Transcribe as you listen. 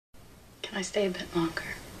Can I stay a bit longer?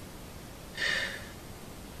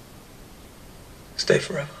 Stay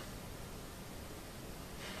forever.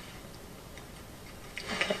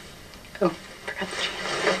 Okay. Oh, forgot the jam.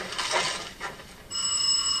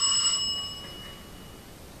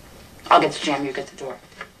 I'll get the jam, you get the door.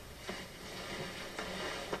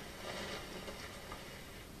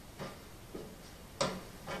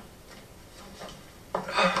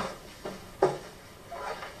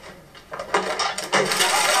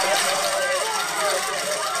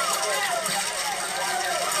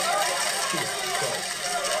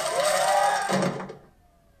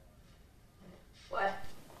 What?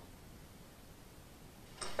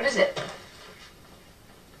 What is it?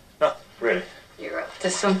 No, really. You're up to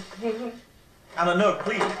something. Anna, no,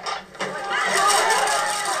 please. Oh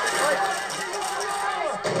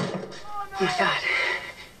my God.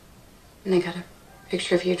 And they got a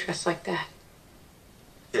picture of you dressed like that.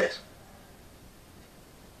 Yes.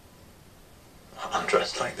 I'm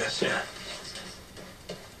dressed like this, yeah.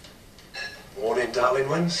 Morning, darling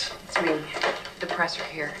ones. It's me, the press are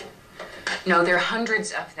here. No, there are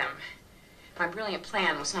hundreds of them. My brilliant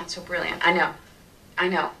plan was not so brilliant. I know.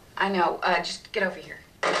 Just get over here.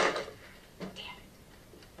 Damn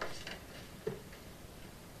it.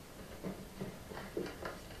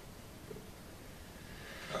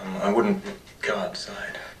 I wouldn't go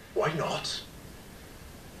outside. Why not?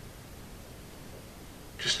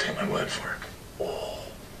 Just take my word for it. Oh.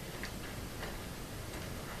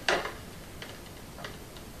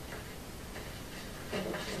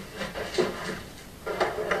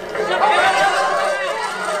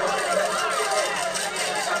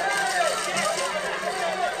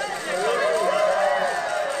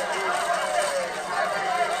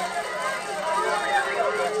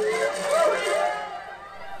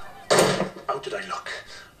 How did I look?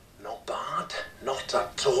 Not bad. Not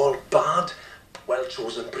at all bad.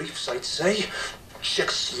 Well-chosen briefs, I'd say.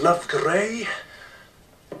 Chicks love grey.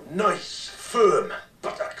 Nice, firm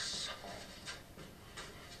buttocks.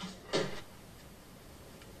 What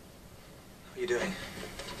are you doing?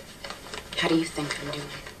 How do you think I'm doing?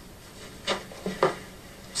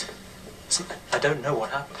 I don't know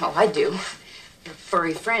what happened. Oh, I do. Your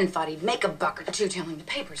furry friend thought he'd make a buck or two telling the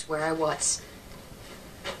papers where I was.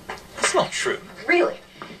 That's not true. Really?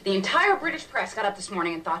 The entire British press got up this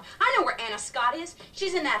morning and thought, I know where Anna Scott is.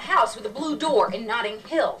 She's in that house with a blue door in Notting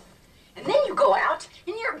Hill. And then you go out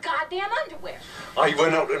in your goddamn underwear. I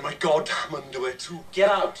went out in my goddamn underwear too. Get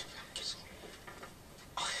out.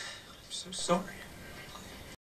 I'm so sorry.